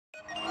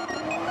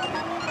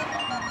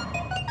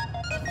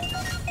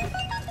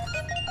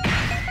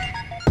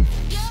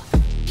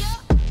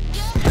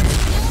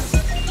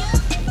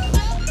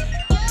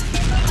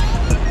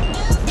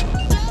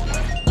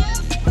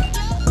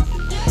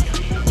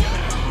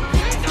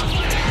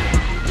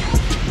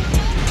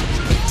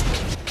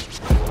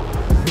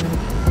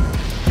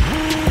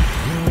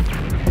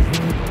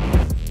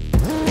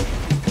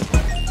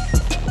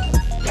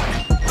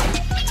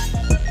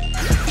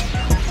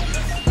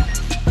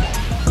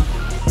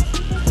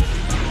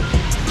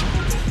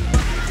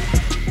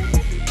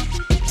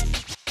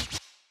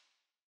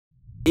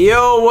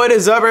Yo, what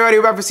is up, everybody?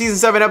 We're back for season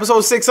 7,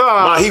 episode 6 of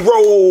My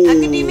Hero.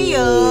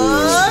 Academia.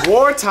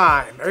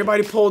 Wartime.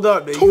 Everybody pulled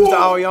up. They used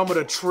Aoyama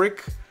to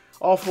trick.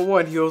 All for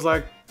one. He was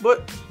like,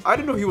 but I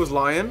didn't know he was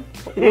lying.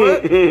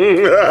 What?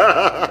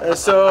 And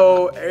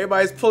so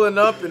everybody's pulling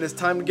up and it's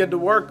time to get to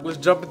work. Let's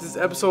jump into this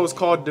episode. It's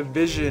called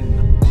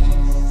Division.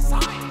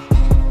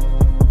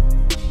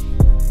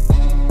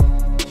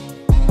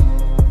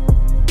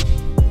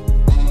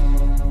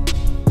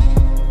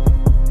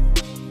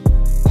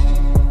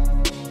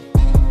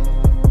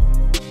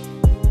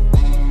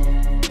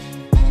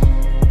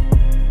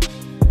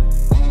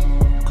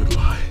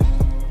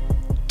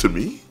 To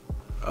me?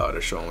 Oh,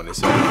 they're showing when they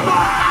say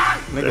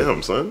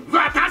Damn, son.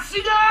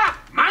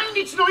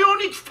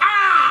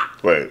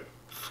 Wait.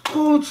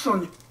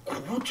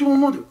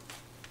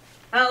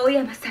 青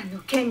山さんの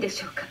件で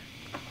しょうか。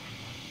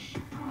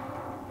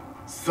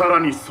さ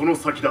らにその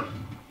先だ。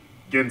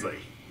現在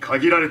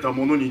限られた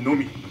者にの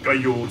み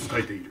概要を伝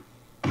えている。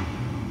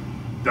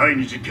第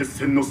二次決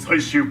戦の最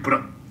終プラ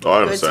ン。 Oh,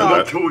 I understand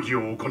that. 競技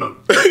を行う。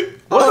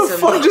 What the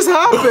fuck just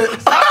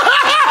happened?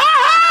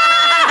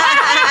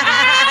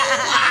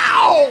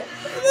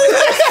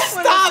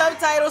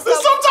 The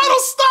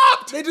subtitles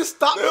stopped! They just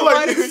stopped. They're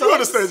like, you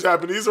understand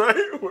Japanese, right?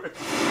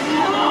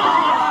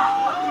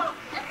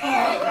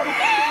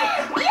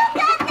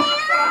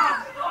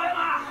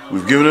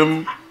 We've given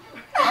him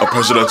a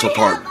presidential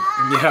pardon.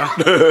 Yeah.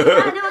 で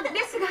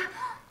すが、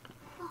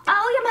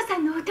青山さ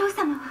んのお父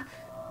様は。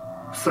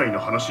夫妻の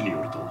話に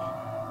よると、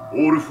オ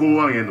ール・フォー・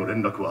ワンへの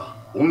連絡は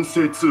音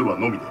声通話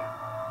のみで、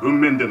文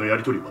面でのや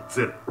り取りは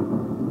ゼロ。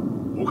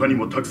他に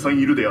もたくさん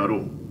いるであろ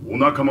う。 お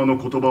仲間の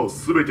言葉を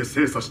すべて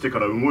精査してか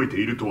ら動いて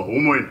いるとは思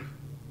えない。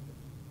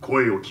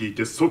声を聞い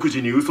て即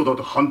時に嘘だ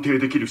と判定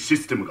できるシ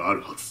ステムがあ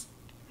るはず。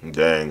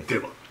Dang. で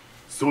は、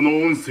その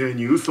音声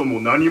に嘘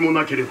も何も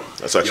なければ、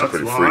 That's actually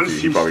pretty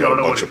freaky. He probably got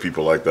a bunch of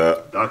people like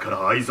that. だから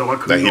相沢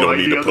That 君 he の don't アイ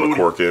need デ to ア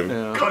put 通 a り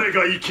cork in. 彼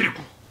が生きる。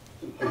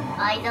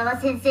 相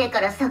沢先生か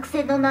ら作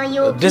戦の内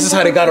容を This is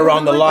how they got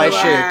around the lie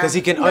shit, because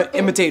he can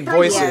imitate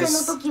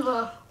voices.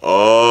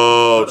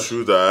 Oh,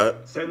 true that.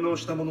 洗脳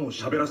したものを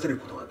喋らせる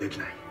ことはでき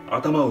ない。 Oh,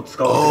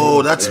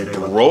 that's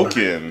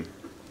broken.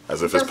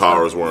 As if his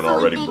powers weren't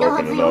already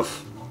broken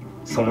enough.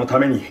 そのた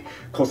めに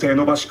個性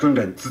伸ばし訓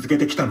練続け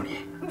てきたの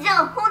に。じ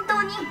ゃあ本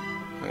当に。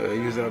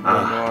Use that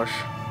brainwash.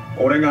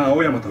 俺が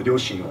青山と両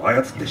親を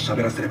操って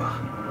喋らせれば、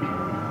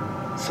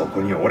そこ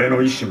に俺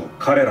の意志も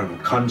彼らの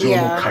感情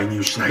も介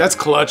入しない。 That's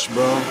clutch,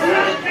 bro.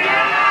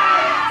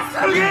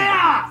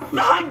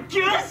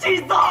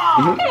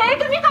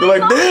 They're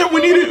like, damn,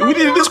 we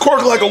needed this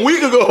quirk like a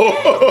week ago.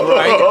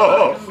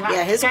 Right?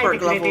 Yeah, his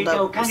quirk leveled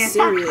up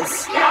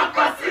serious.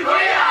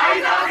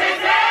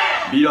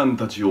 ヴィラン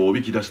たちをお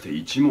びき出して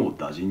一網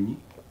打尽に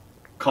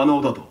可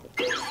能だと。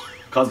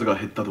数が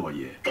減ったとは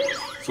いえ、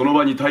その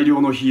場に大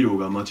量のヒーロー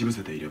が待ち伏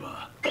せていれ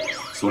ば、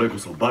それこ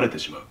そバレて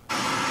しまう。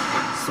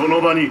そ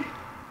の場に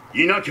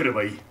いなけれ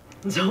ばいい。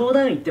冗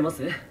談言ってま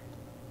す？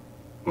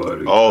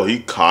 Oh,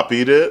 he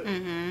copied it?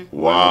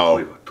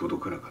 Wow.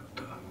 届かなかっ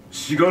た。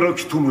死柄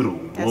木弔を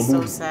That's so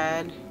守る。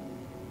 sad.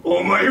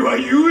 お前は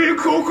遊泳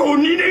高校2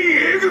年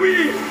A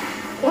組。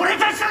俺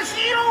たちは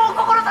ヒーロ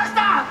ーを志し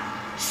た。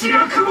主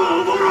役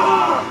もおぼろ。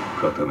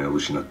片目を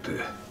失って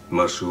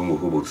魔性も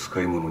ほぼ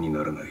使い物に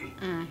ならない。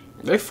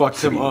 They fucked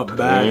him up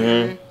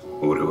bad.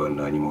 俺は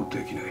何も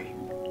できない。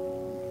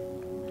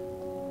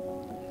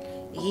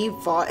 He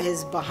fought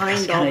his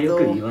昔 behind から off よ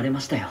く言 though. われま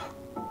したよ。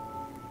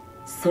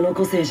その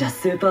個性じゃ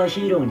スーパー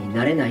ヒーローに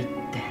なれないって。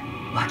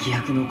脇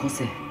役の個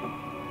性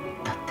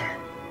だって。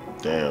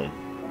 Damn.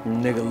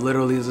 Nigga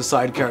literally is a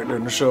side character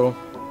in the show.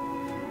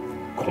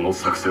 この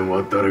作戦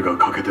は誰が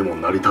かけても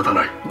成り立た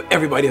ない。 But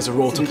everybody has a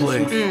role to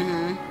play.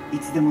 い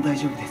つでも大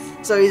丈夫で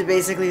す。 So he's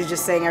basically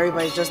just saying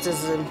everybody's just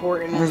as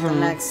important as the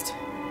next.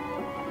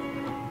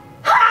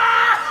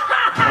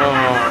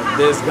 Oh,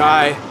 this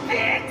guy.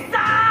 Here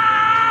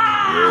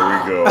we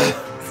go.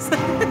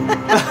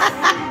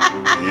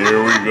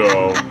 Here we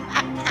go.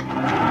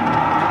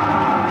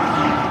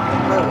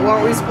 But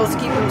weren't we supposed to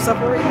keep them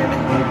separated?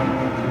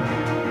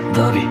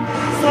 ダビ。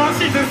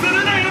指図す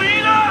るなよ、い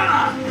い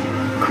な。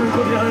こ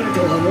こで会えると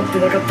は思って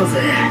なかったぜ。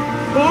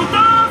お父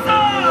さ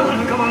ん。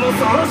仲間の葬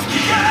式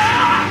か。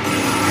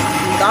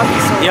 That'd be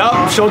so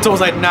Yup, Shoto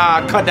was like,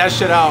 nah, cut that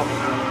shit out.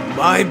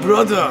 My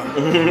brother.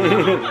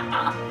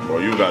 Bro,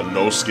 you got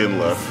no skin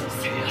left.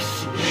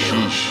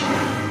 Sheesh.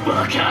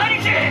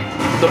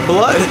 The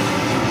blood.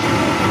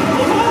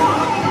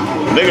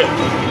 Nigga.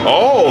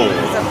 Oh.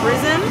 Is that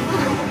prison?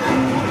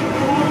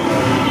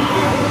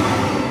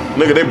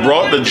 Nigga, they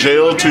brought the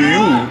jail to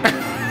you.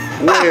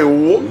 Wait,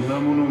 what?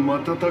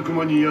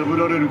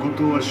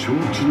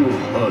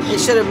 They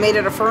should have made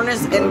it a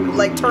furnace and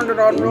like turned it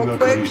on real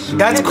quick.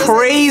 That's And just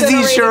crazy,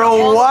 incinerated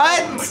Shiro.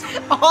 What?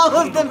 All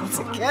of them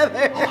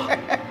together.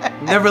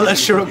 Never let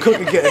Shiro cook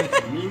again.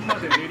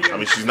 I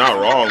mean, she's not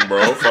wrong,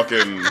 bro.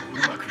 Fucking,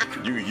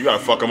 you gotta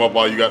fuck him up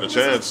while you got the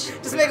chance.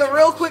 Just make a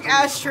real quick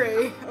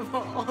ashtray of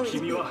all these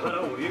people.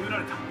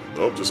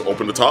 Nope, just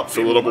open the top,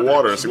 fill it up with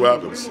water, and see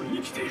what happens.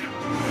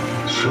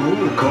 Are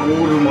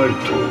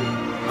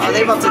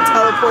they about to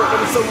teleport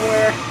them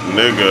somewhere?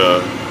 Nigga,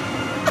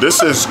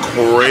 this is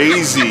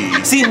crazy.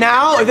 See,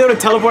 now, if they would have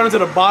teleported to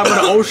the bottom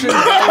of the ocean,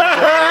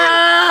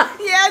 Yeah,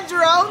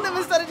 drown them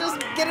instead of just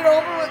get it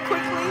over with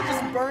quickly.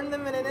 Just burn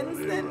them in an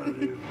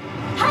instant.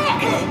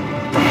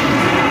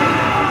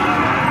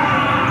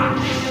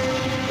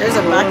 There's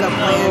a backup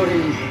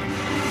plan.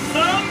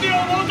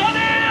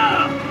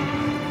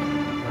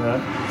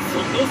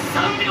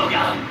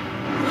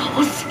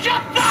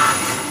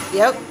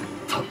 Yep.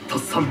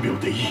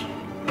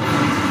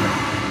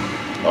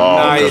 Oh,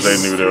 Nice. because they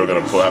knew they were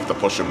gonna have to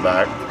push him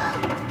back.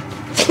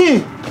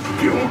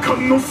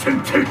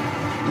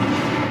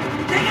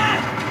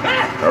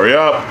 Hurry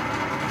up.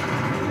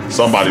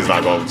 Somebody's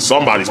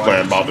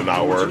plan about to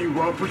not work.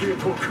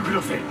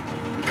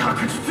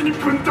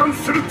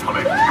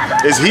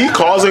 Is he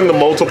causing the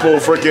multiple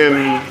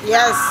freaking...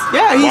 Yes.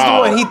 yeah, he's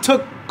Wow. the one. He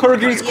took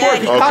Kurogiri's quirk,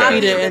 he Yeah, copied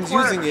okay. it and is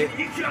using it.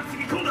 He's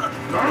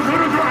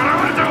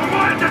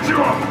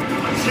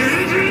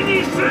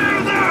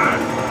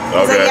like,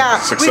 Okay, yeah,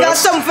 success. we got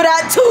something for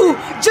that too,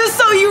 just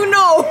so you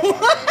know.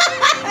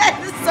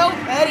 It's so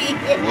petty.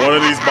 One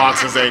of these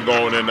boxes ain't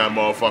going in that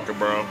motherfucker,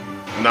 bro.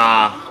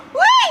 Nah.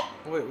 Wait!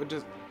 Wait, what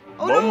just...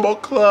 Oh, no.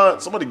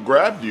 Bumbleclut. Somebody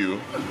grabbed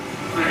you.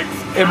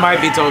 It might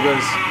be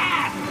Toga's.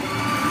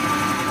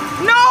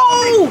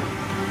 No!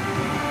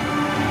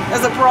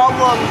 That's a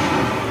problem.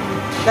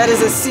 That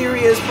is a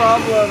serious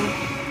problem.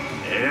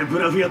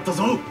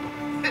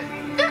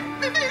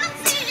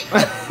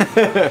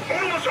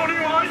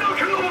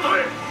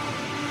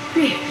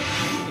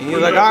 He's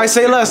like, alright,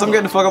 say less, I'm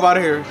getting the fuck up out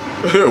of here.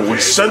 We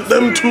sent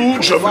them to Wow,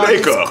 he's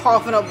Jamaica.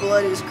 coughing up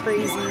blood is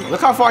crazy.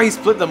 Look how far he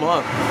split them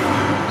up.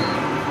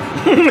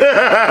 Hopefully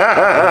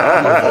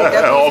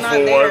Deathloop's All not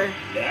for there. one.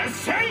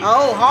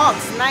 Oh,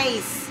 Hawks,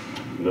 nice.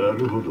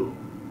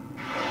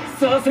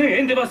 さあせん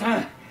エンデバーさ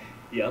ん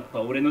やっ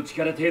ぱ俺の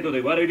力程度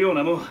で割れるよう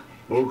なもん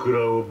僕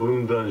らを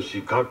分断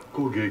しかっ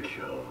こ撃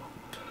破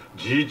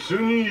実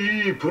に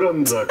いいプラ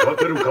ンだ勝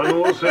てる可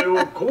能性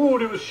を考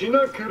慮し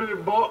なけれ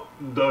ば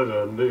だ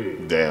がね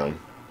Damn.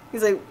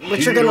 He's like, but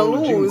you're gonna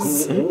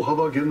lose. 大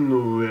幅減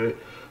の上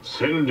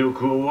戦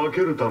力を分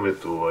けるため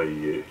とはい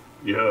え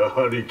や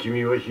はり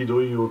君はひ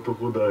どい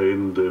男だエ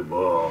ンデバ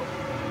ー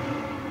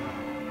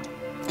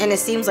And it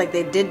seems like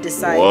they did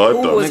decide What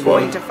who the was fuck?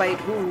 going to fight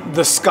who.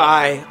 The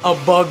sky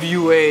above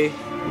UA.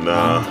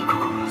 Nah.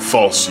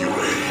 False UA.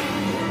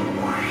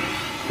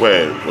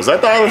 Wait, was that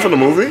the island from the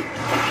movie?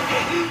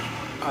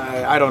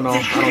 I don't know.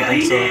 I don't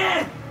think so.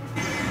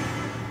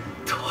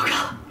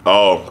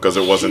 Oh, because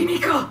it wasn't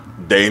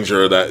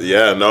danger that...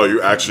 Yeah, no,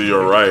 you're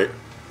right.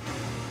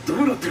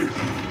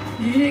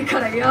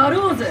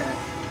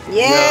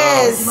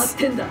 Yes!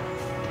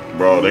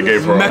 Bro, they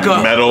gave her a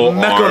metal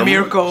arm.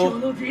 Mirko.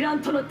 It's like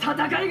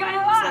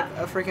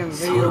a freaking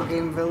video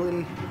game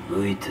villain.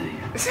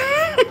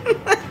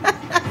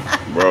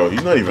 Bro,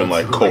 he's not even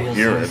like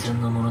coherent. Oh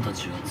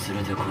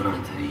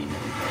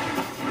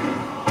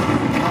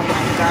my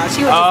gosh,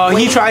 he was Oh, just he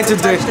waiting tried to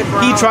touch the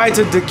ground, tried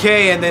to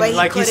decay and then but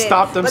like he couldn't.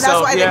 stopped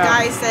himself. But that's why yeah. the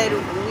guy said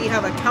we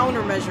have a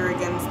countermeasure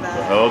against What that.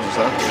 the hell just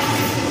happened?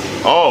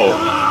 Oh,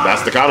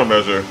 that's the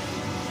countermeasure.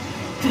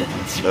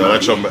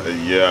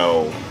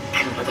 Yo.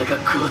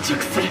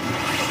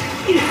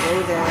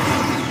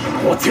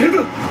 Oh,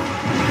 there.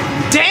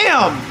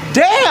 Damn!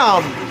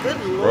 Damn! Good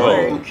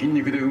Bro. lord. 筋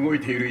肉で動い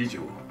ている以上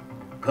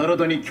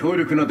体に強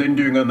力な電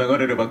流が流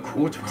れれば硬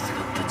直する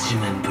地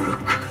面ブロッ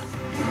クが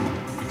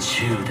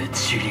宙で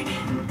塵に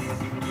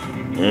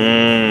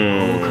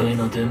崩壊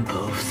の電波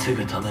を防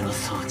ぐための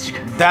装置か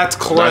That's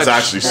clutch. That's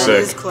actually That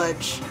is sick.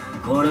 clutch.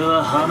 これ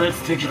は破滅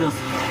的だぞ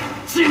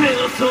地面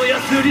をそう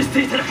安売りし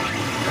ていたら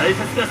大切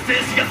なステー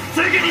ジが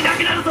すぐにな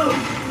くなるぞ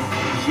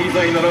機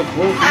材なら興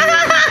奮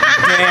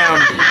Damn.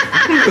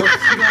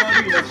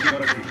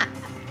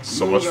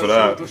 So much for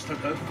that.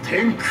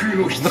 天空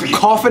の The 棺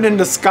coffin in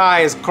the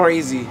sky is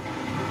crazy.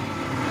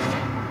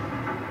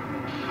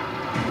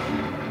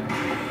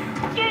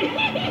 ク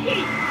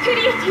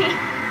リエテ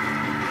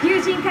ィ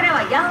友人から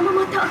はヤオモ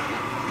モとお好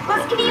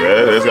きに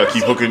Yeah, they just gotta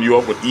keep hooking you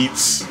up with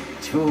eats.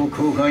 超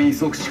広範囲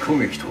即死攻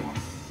撃と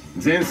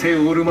全盛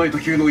オールマイト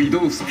級の移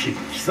動スピー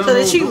ド貴様 So を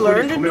did she どこ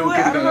learn に to 止め do 置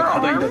it ける on か her が課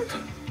題だ arm? った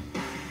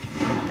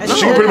And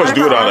She can pretty much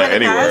do it out of in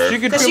the past? anywhere. She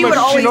could 'Cause pretty she would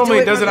much, she always do normally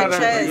it does from it out the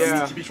of her. chest.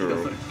 Yeah.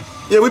 True.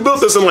 Yeah, we built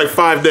this in like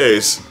 5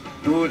 days.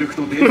 動力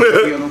と電力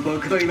やの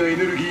莫大なエ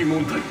ネルギー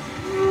問題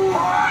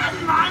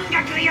漫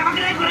画くやばく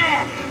ないこれき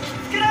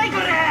つくないこ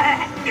れ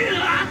う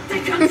わって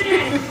感じ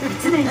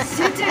常に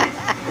集中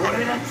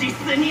俺ら実質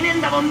2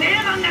年だもん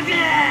ね漫画く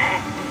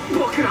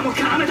僕らも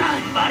絡めた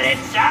バレ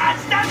チャー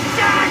ジだチャ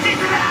ージ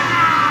だ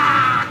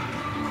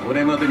こ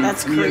れまでに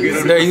積み上げら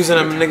れ They're using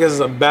them niggas as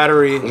a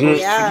battery.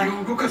 Yeah.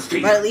 動かして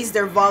い But る at least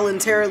they're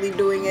voluntarily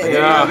doing it.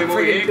 Yeah. They're で not も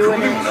栄 freaking 光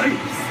doing でも it. ない貴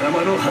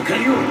様の計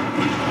りを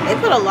They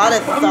put a lot of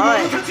thought and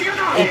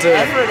Into-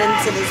 effort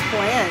into this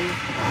plan.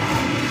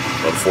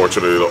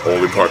 Unfortunately, the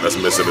only part that's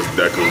missing is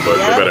Deku, but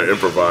Yeah. they better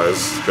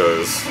improvise,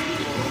 because...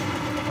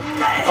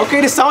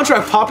 Okay, the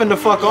soundtrack popping the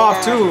fuck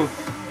off too.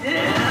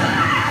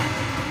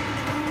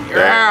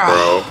 Damn,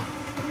 bro.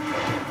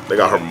 They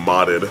got her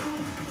modded.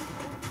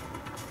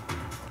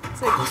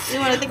 So, you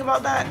want to think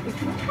about that?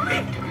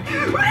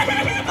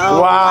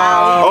 Oh,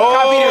 wow. Oh,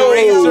 Copy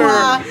the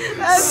razor.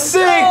 That's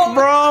Sick, so...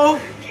 bro.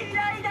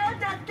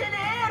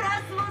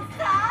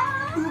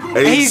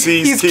 And He's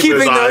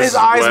keeping his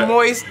eyes wet.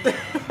 moist.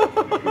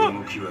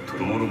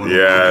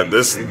 Yeah,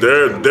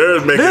 they're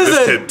making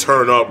this kid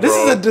turn up, bro. This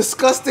is a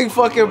disgusting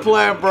fucking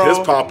plan, bro. His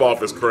pop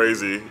off is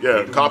crazy.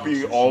 Yeah,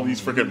 copy all these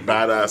freaking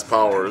badass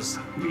powers.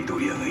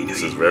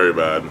 This is very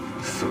bad.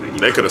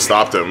 They could have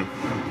stopped him.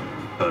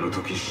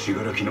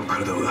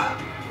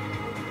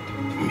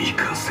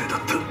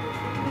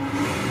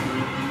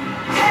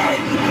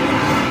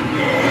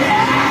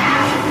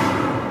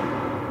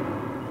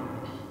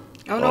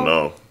 Oh no. Oh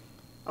no.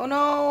 Oh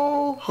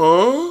no.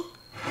 Huh?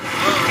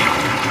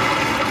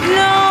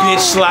 No. Bitch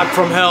slapped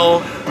from hell.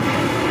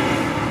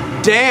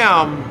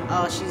 Damn.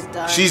 Oh, she's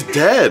done. She's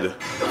dead.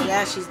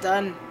 Yeah, she's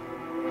done.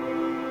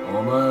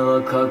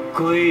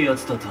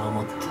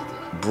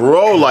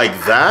 Bro, like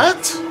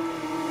that?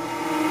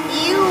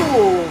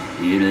 Ew.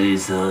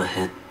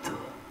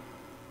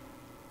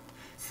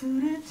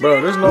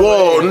 Bro, there's no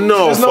Whoa, way.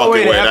 no There's fucking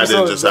way. the That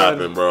didn't episode's just done.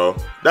 happen, bro.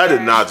 That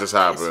did not just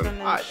happen.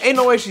 Ain't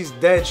no way she's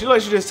dead. She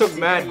like she just took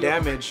mad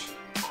damage.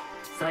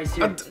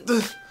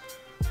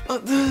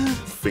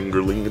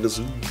 Fingerling in the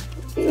zoo.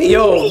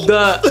 Yo,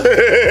 the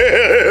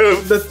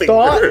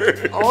thought,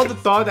 Finger. all the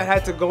thought that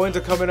had to go into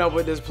coming up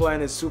with this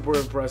plan is super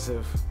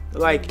impressive.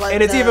 Like, But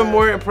and it's even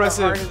more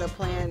impressive. The heart of the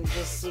plan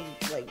just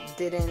like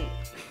didn't.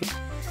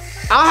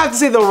 I'll have to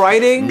say the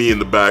writing. Me in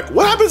the back.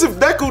 What happens if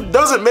Deku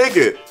doesn't make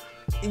it?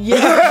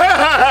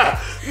 Yeah.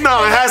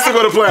 No, it has to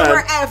go to We're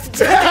plan. effed.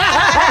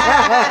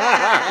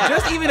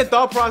 Just even the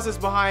thought process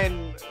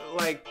behind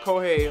like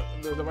Kohei,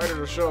 the writer of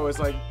the show, is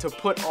like to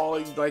put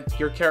all like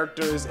your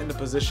characters in the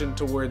position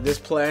to where this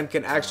plan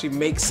can actually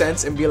make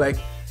sense and be like,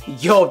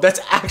 yo,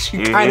 that's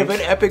actually kind of an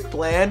epic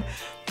plan.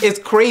 It's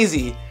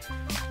crazy.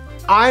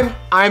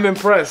 I'm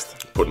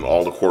impressed. Putting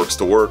all the quirks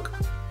to work.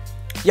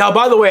 Yeah,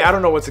 by the way, I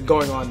don't know what's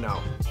going on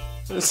now.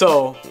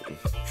 So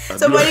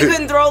Somebody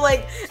couldn't throw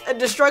like a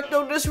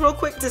destructo disc real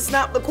quick to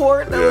snap the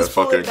cord that Yeah, was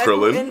pulling fucking Deku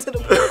Krillin. into the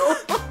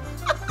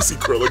portal. See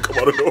Krillin come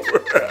out of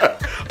nowhere.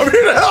 I'm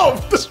here to help.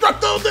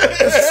 Destructo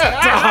this.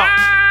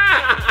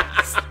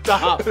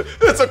 stop.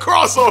 It's a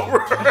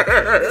crossover.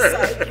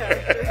 Side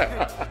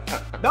character.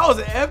 That was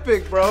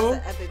epic, bro.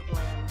 That's an epic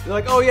plan. They're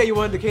like, oh yeah, you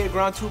want to decay the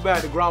ground? Too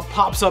bad. The ground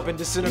pops up and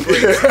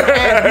disintegrates,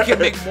 and we can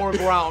make more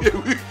ground.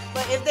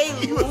 But if they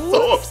He lose, was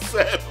so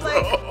upset, bro.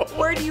 like,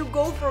 where do you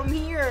go from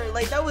here?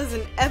 Like, that was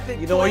an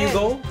epic You know where you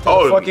plan. go? To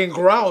Oh, the fucking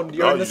ground.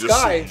 You're no, in the you just-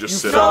 sky. you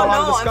just sit fall down.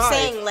 out of No, the I'm sky.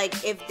 saying,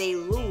 like, if they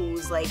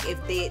lose, like,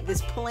 if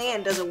this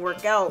plan doesn't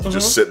work out,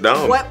 Just sit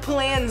down. what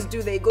plans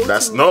do they go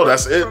That's to? no,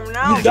 that's it. From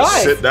now? You Just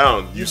die. sit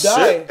down. You You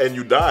sit die. and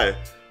you die.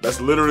 That's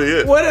literally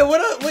it. What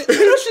else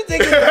you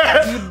thinking?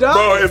 You die.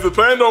 Bro, if the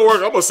plan don't work,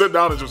 I'm gonna sit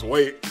down and just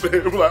wait.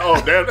 I'm like, oh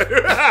damn.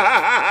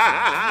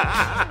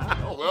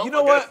 Well, You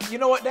know what? You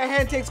know what? That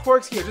hand takes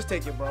quirks here. Just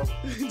take it, bro.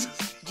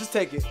 just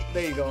take it.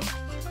 There you go.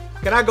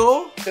 Can I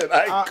go? Can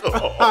I go?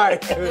 All right.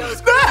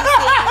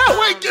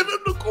 Wait, give him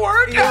the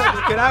quirk.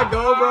 Yeah, can I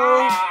go,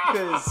 bro?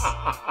 Cause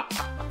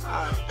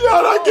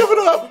Yo, not give it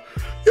up.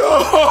 It's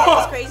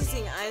Yo. crazy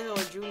seeing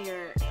Aizo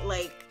Jr.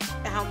 like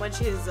how much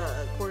his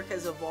quirk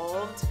has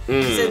evolved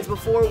since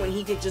before when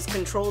he could just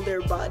control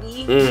their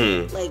body,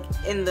 like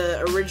in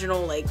the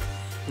original like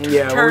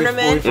yeah, tournament,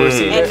 when we first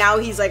seen and it. now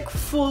he's like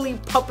fully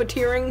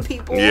puppeteering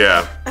people.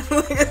 Yeah.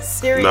 Like a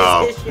serious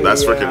No, issue.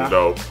 that's Yeah. freaking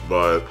dope.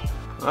 But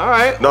All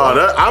right. no,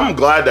 I'm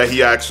glad that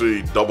he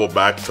actually doubled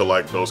back to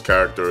like those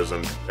characters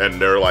and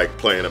they're like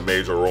playing a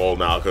major role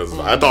now. Because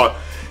I thought,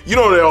 you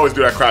know, they always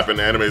do that crap in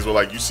animes where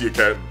like you see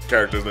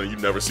characters and then you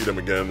never see them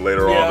again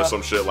later on Yeah. or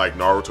some shit like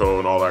Naruto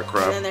and all that And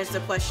crap. then there's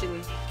the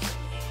question: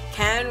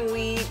 can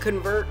we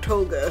convert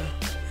Toga?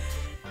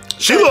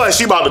 She look like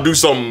she about to do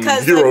some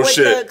hero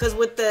shit. Because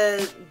with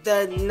the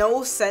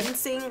no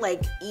sensing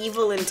like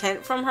evil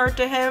intent from her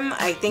to him,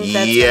 I think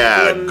that's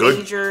Yeah, gonna be a good-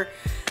 major.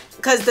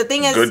 Because the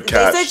thing is, good they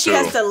catch, said she too.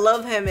 has to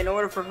love him in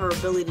order for her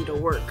ability to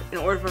work, in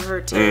order for her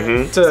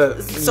to.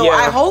 So yeah.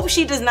 I hope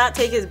she does not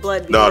take his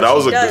blood. No, because that if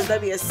was she a does, good.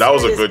 that'd be a That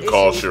was a serious good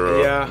call, issue.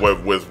 Shiro. Yeah.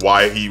 With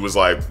why he was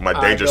like my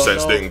danger don't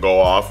sense know. didn't go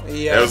off.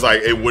 Yeah. It was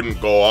like it wouldn't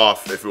go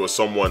off if it was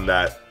someone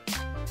that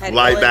Had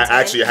like ill that intent.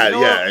 actually had You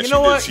know, yeah. And you know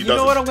what? She You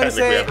know what I'm gonna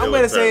technically say? have I'm ill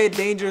gonna intent. say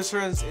danger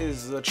sense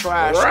is a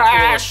trash.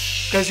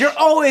 Trash. Because you're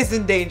always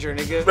in danger,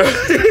 nigga.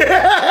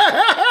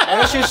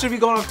 That shit should be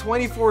going on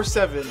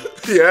 24/7.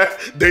 Yeah,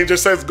 danger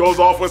sense goes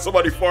off when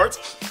somebody farts.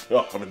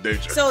 Oh, I'm in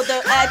danger. So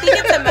I think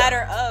it's a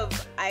matter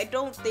of I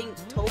don't think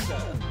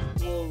Toga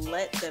will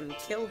let them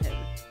kill him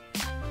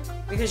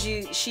because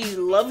she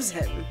loves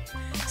him.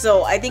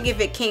 So I think if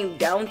it came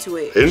down to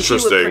it, she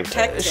Interesting. would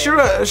protect him.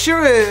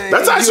 Sure.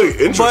 That's actually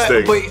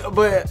interesting.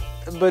 But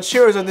But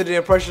Shiro's under the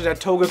impression that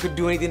Toga could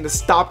do anything to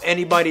stop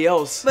anybody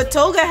else. But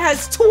Toga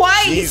has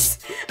twice.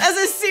 That's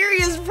a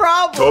serious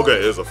problem. Toga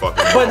is a fucking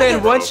problem, But then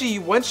bro.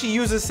 once she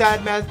uses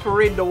Sad Man's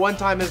Parade, the one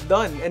time is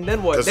done, and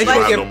then what? Then She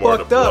she'll have get no more of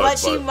fucked the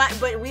up. blood.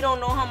 But we don't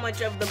know how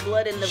much of the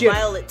blood in the She-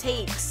 vial it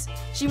takes.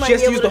 She might She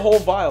has be to able use the whole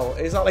vial.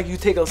 It's not like you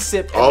take a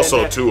sip. And Also,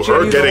 then too, she has to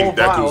her use the getting whole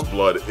vial. Deku's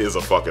blood is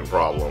a fucking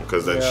problem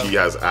because then Yeah. she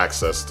has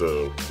access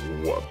to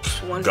what?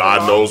 One God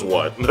for knows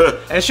what.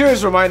 And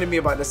Shiro's reminded me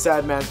about the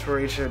Sad Man's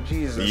Parade shit.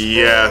 Jesus.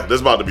 Yeah, bro. this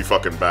is about to be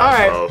fucking bad, All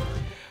right. bro.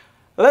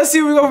 Let's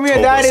see where we go from here.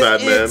 Toga That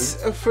Sad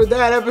is it for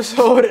that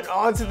episode. And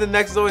on to the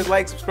next. As always,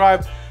 like,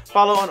 subscribe,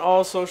 follow on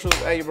all socials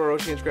at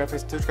YaBoyRoshi, Instagram,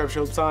 Facebook, subscribe,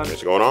 show the sign.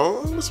 What's going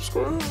on? Let's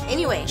subscribe.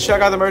 Anyway.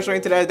 Check out the merch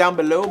link to that down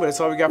below. But that's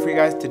all we got for you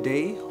guys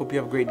today. Hope you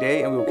have a great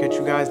day, and we will catch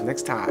you guys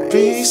next time.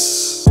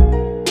 Peace.